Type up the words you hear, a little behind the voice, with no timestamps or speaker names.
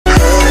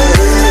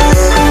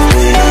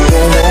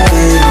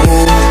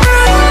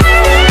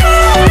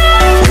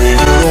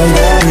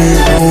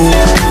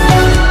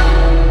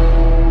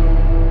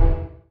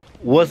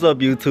What's up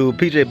YouTube?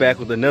 PJ back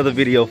with another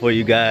video for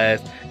you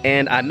guys.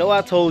 And I know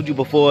I told you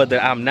before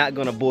that I'm not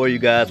gonna bore you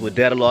guys with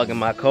data logging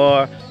my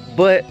car,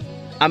 but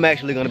I'm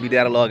actually gonna be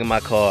data logging my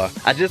car.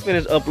 I just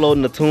finished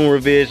uploading the tune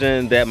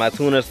revision that my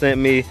tuner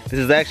sent me. This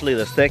is actually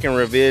the second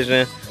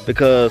revision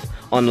because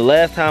on the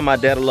last time I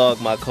data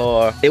logged my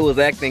car, it was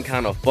acting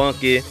kind of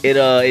funky.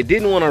 It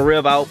didn't want to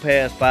rev out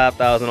past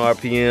 5,000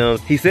 RPMs.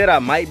 He said I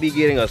might be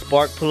getting a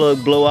spark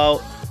plug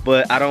blowout,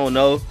 but I don't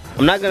know.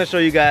 I'm not gonna show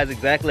you guys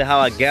exactly how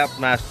I gapped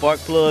my spark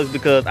plugs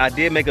because I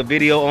did make a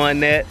video on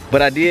that,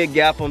 but I did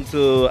gap them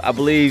to, I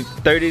believe,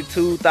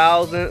 32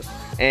 thousandths.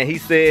 And he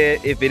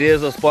said if it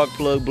is a spark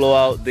plug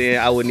blowout,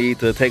 then I would need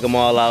to take them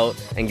all out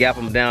and gap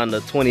them down to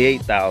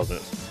 28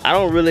 thousandths. I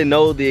don't really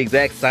know the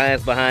exact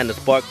science behind the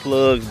spark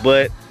plugs,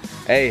 but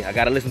hey, I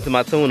gotta listen to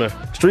my tuner.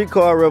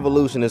 Streetcar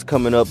Revolution is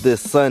coming up this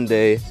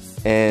Sunday,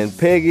 and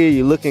Peggy,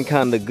 you're looking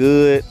kinda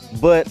good,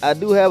 but I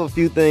do have a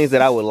few things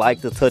that I would like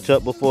to touch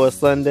up before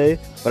Sunday,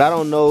 but I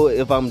don't know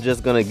if I'm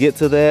just gonna get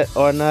to that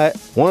or not.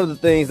 One of the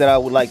things that I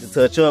would like to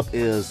touch up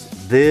is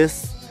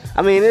this.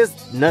 I mean,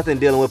 it's nothing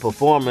dealing with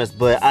performance,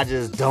 but I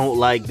just don't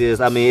like this.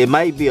 I mean, it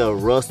might be a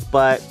rust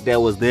spot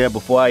that was there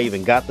before I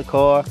even got the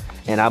car,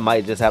 and I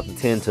might just have to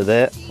tend to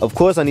that. Of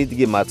course, I need to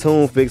get my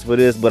tune fixed for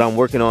this, but I'm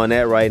working on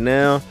that right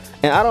now.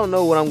 And I don't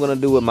know what I'm gonna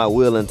do with my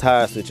wheel and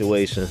tire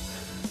situation.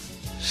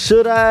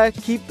 Should I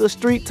keep the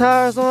street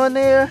tires on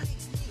there?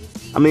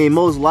 I mean,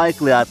 most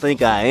likely I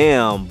think I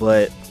am,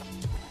 but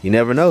you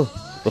never know.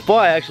 Before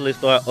I actually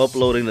start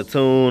uploading the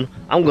tune,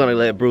 I'm gonna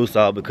let Bruce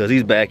out because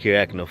he's back here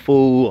acting a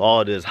fool.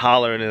 All this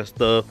hollering and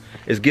stuff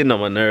is getting on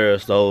my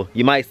nerves, so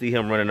you might see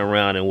him running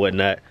around and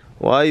whatnot.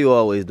 Why you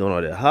always doing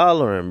all that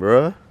hollering,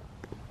 bruh?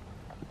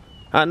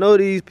 I know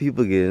these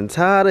people getting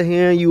tired of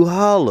hearing you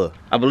holler.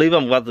 I believe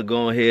I'm about to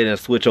go ahead and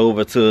switch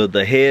over to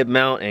the head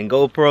mount and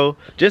GoPro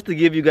just to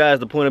give you guys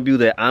the point of view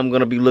that I'm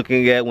gonna be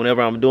looking at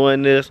whenever I'm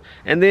doing this.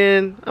 And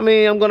then, I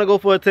mean, I'm gonna go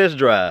for a test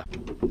drive.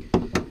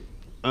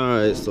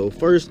 Alright, so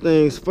first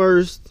things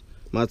first,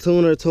 my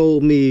tuner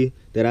told me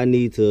that I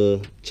need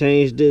to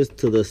change this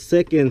to the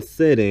second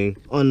setting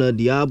on the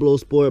Diablo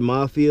Sport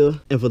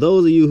Mafia. And for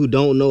those of you who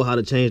don't know how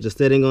to change the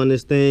setting on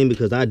this thing,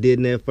 because I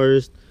didn't at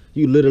first,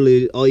 you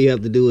literally, all you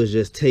have to do is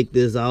just take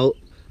this out.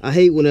 I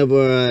hate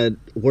whenever I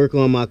work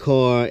on my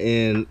car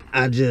and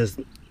I just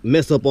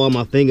mess up all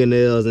my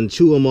fingernails and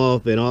chew them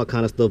off and all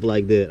kind of stuff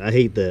like that. I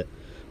hate that.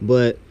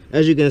 But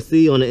as you can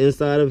see on the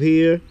inside of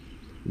here,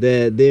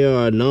 that there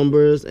are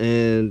numbers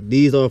and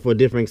these are for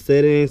different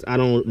settings. I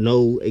don't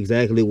know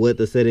exactly what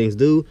the settings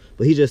do,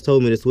 but he just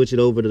told me to switch it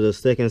over to the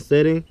second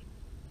setting.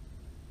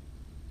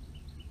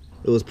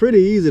 It was pretty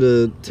easy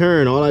to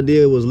turn. All I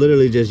did was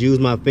literally just use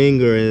my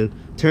finger and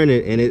turn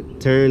it, and it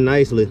turned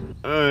nicely.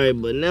 All right,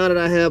 but now that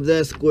I have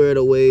that squared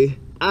away,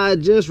 I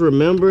just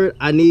remembered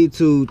I need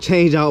to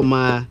change out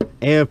my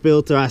air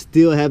filter. I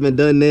still haven't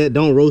done that.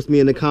 Don't roast me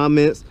in the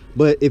comments,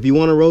 but if you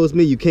want to roast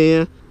me, you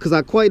can, because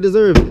I quite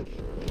deserve it.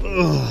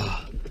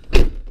 Ugh.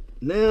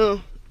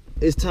 Now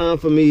it's time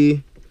for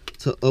me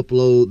to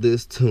upload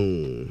this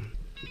tune.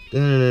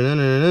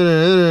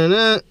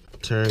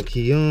 Turn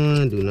key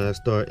on, do not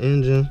start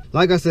engine.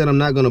 Like I said, I'm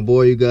not gonna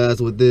bore you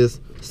guys with this,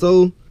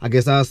 so I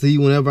guess I'll see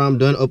you whenever I'm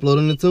done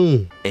uploading the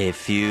tune. A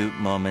few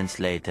moments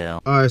later.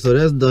 All right, so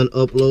that's done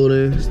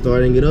uploading,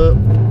 starting it up.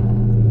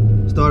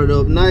 Started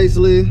up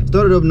nicely,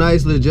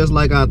 just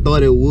like I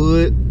thought it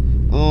would.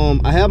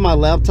 I have my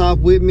laptop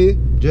with me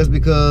just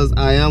because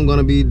I am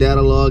gonna be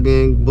data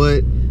logging,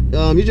 but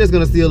you're just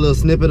gonna see a little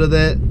snippet of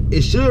that.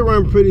 It should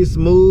run pretty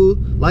smooth.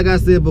 Like I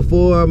said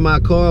before, my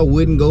car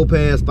wouldn't go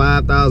past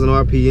 5,000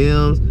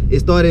 RPMs. It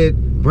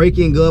started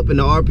breaking up and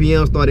the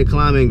RPM started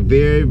climbing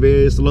very,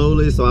 very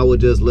slowly, so I would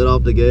just let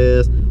off the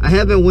gas. I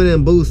haven't went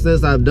in boost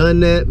since I've done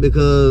that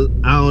because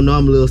I don't know,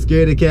 I'm a little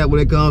scaredy cat when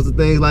it comes to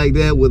things like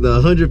that with a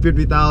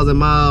 150,000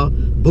 mile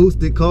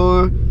boosted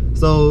car.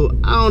 So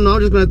I don't know,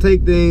 I'm just gonna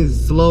take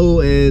things slow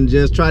and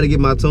just try to get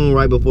my tune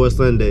right before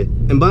Sunday.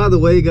 And by the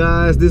way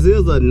guys, this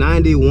is a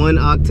 91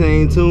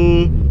 octane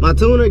tune. My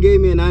tuner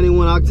gave me a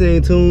 91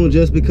 octane tune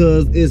just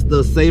because it's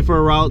the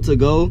safer route to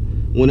go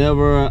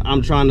whenever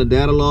I'm trying to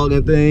data log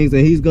and things,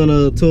 and he's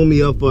gonna tune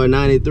me up for a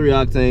 93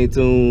 octane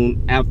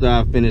tune after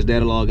I finish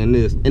data logging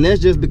this. And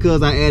that's just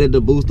because I added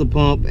the booster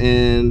pump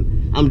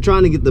and I'm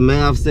trying to get the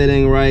math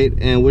setting right,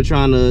 and we're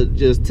trying to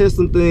just test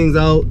some things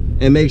out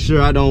and make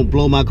sure I don't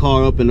blow my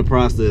car up in the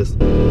process.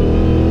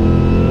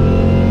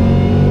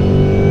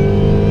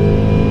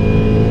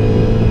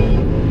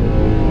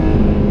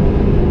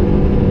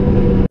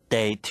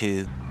 Day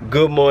 2.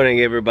 Good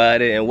morning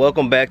everybody, and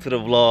welcome back to the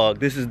vlog.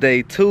 This is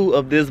day 2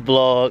 of this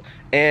vlog,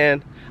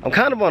 and I'm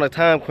kind of on a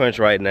time crunch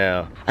right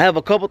now. I have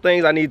a couple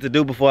things I need to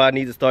do before I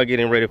need to start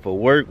getting ready for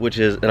work, which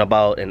is in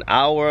about an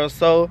hour or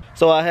so.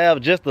 So I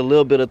have just a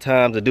little bit of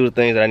time to do the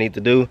things that I need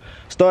to do.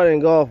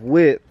 Starting off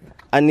with,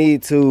 I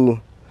need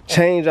to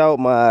change out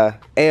my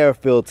air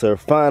filter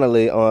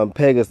finally on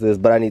Pegasus,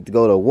 but I need to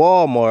go to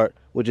Walmart,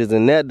 which is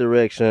in that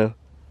direction,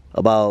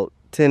 about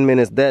 10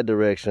 minutes that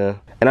direction.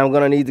 And I'm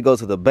gonna need to go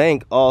to the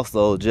bank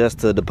also just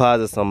to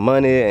deposit some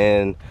money,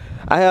 and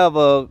I have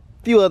a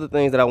few other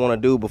things that I want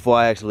to do before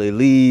I actually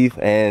leave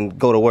and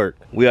go to work.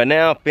 We are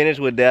now finished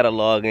with data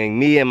logging,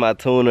 me and my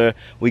tuner.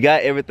 We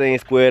got everything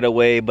squared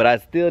away, but I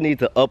still need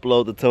to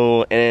upload the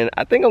tune, and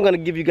I think I'm gonna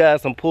give you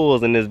guys some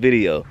pulls in this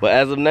video. But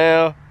as of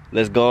now,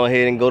 let's go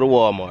ahead and go to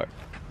Walmart.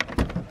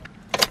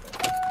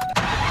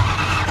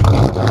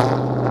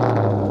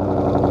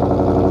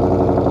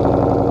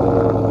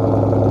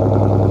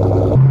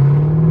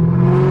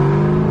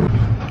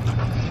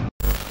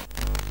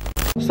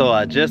 So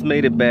I just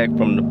made it back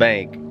from the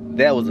bank.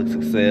 That was a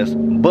success,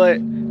 but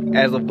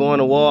as of going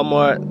to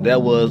Walmart,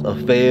 that was a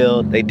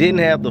fail. They didn't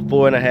have the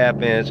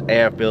 4.5-inch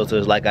air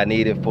filters like I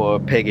needed for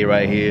Peggy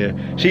right here.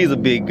 She's a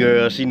big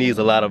girl, she needs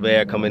a lot of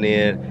air coming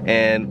in,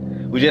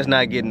 and we're just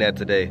not getting that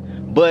today.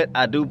 But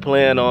I do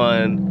plan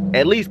on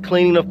at least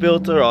cleaning the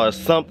filter or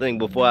something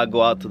before I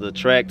go out to the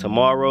track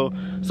tomorrow,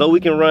 so we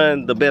can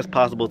run the best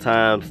possible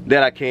times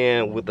that I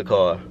can with the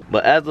car.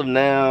 But as of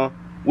now,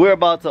 we're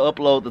about to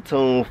upload the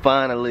tune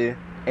finally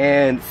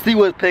and see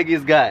what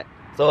Peggy's got.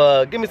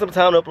 So give me some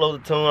time to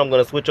upload the tune. I'm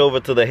gonna switch over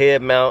to the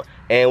head mount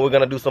and we're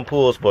gonna do some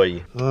pulls for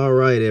you. All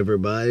right,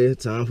 everybody,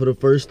 time for the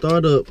first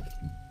startup.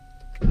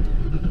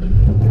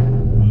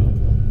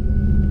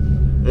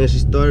 And she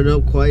started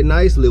up quite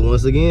nicely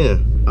once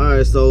again. All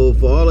right, so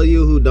for all of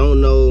you who don't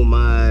know,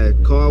 my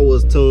car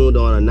was tuned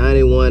on a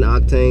 91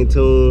 octane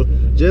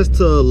tune just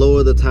to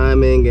lower the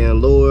timing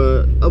and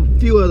lower a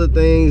few other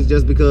things,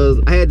 just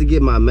because I had to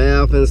get my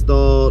MAF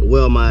installed,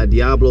 well, my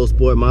Diablo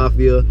Sport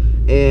Mafia,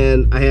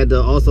 and I had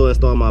to also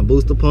install my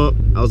booster pump.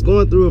 I was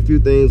going through a few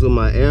things with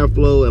my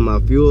airflow and my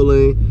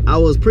fueling. I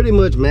was pretty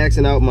much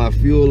maxing out my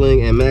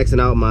fueling and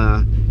maxing out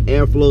my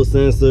airflow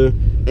sensor,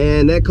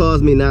 and that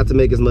caused me not to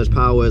make as much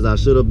power as I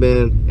should have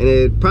been, and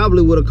it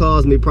probably would have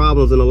caused me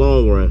problems in the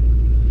long run.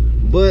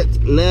 But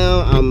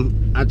now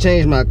I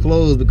changed my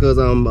clothes because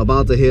I'm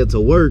about to head to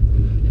work,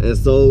 and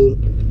so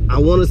I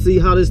want to see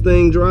how this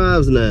thing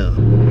drives now.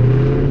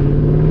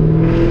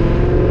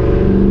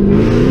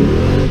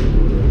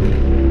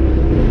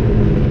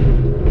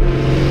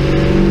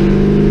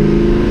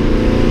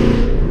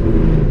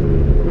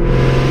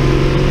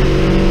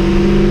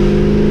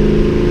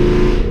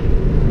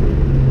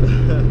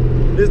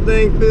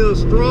 Thing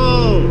feels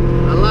strong.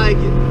 I like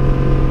it.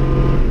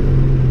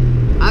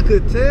 I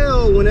could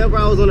tell whenever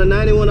I was on a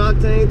 91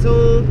 octane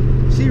tune,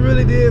 she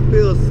really did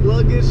feel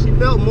sluggish. She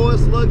felt more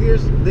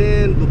sluggish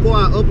than before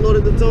I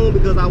uploaded the tune,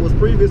 because I was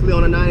previously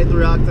on a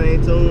 93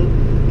 octane tune.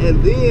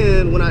 And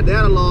then when I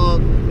data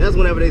logged, that's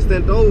whenever they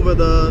sent over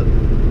the,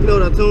 you know,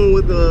 the tune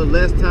with the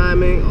less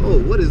timing. Oh,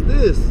 what is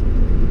this?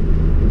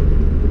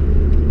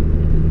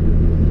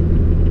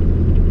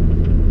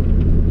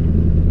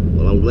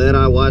 Well, I'm glad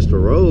I watched the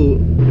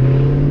road.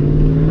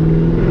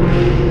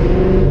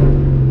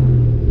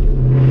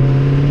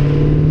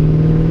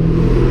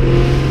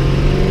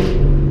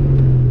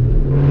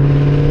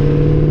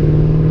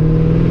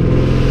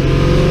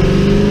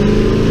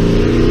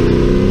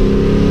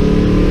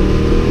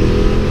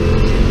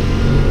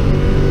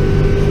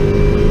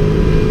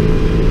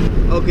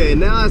 Okay,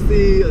 now I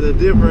see the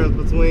difference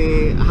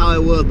between how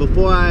it was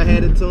before I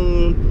had it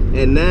tuned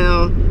and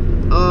now.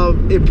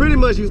 It pretty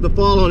much used to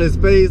fall on its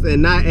face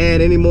and not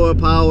add any more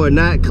power,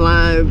 not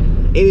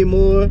climb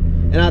anymore.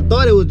 And I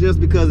thought it was just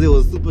because it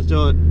was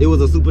supercharged. It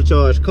was a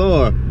supercharged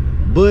car,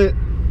 but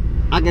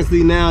I can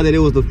see now that it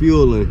was the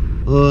fueling.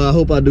 I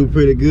hope I do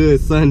pretty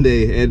good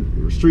Sunday at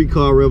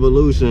Streetcar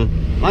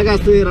Revolution. Like I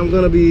said, I'm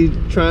gonna be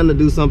trying to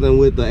do something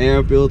with the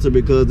air filter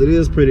because it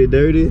is pretty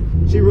dirty.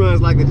 She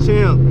runs like a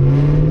champ.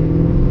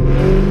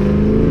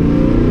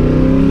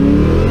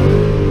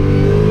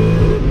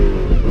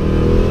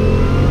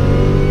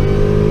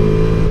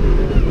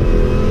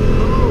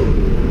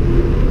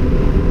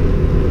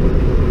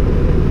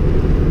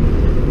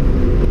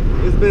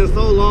 Been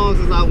so long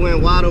since I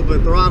went wide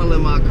open throttle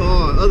in my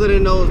car, other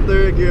than those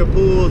third gear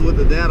pulls with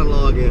the data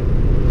logging.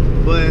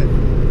 But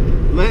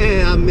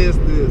man, I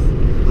missed this.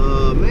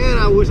 Man,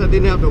 I wish I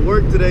didn't have to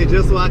work today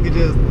just so I could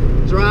just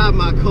drive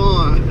my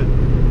car.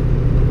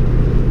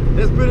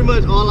 That's pretty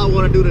much all I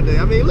want to do today.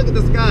 I mean, look at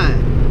the sky.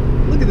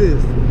 Look at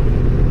this.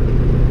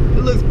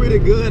 It looks pretty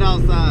good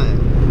outside.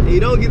 And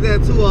you don't get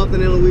that too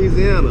often in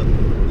Louisiana.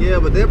 Yeah,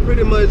 but that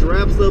pretty much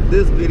wraps up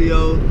this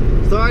video.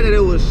 Sorry that it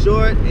was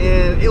short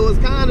and it was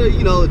kind of,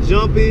 you know,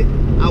 jumpy.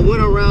 I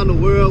went around the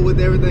world with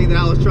everything that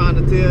I was trying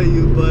to tell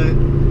you, but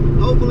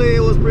hopefully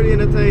it was pretty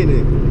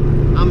entertaining.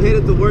 I'm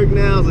headed to work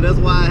now, so that's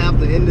why I have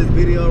to end this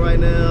video right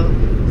now.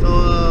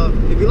 So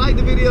if you like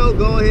the video,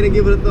 go ahead and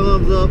give it a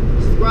thumbs up.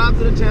 Subscribe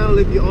to the channel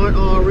if you aren't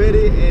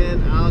already,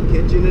 and I'll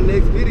catch you in the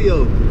next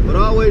video. But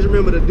always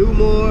remember to do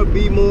more,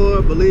 be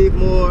more, believe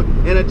more,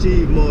 and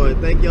achieve more. And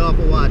thank y'all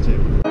for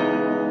watching.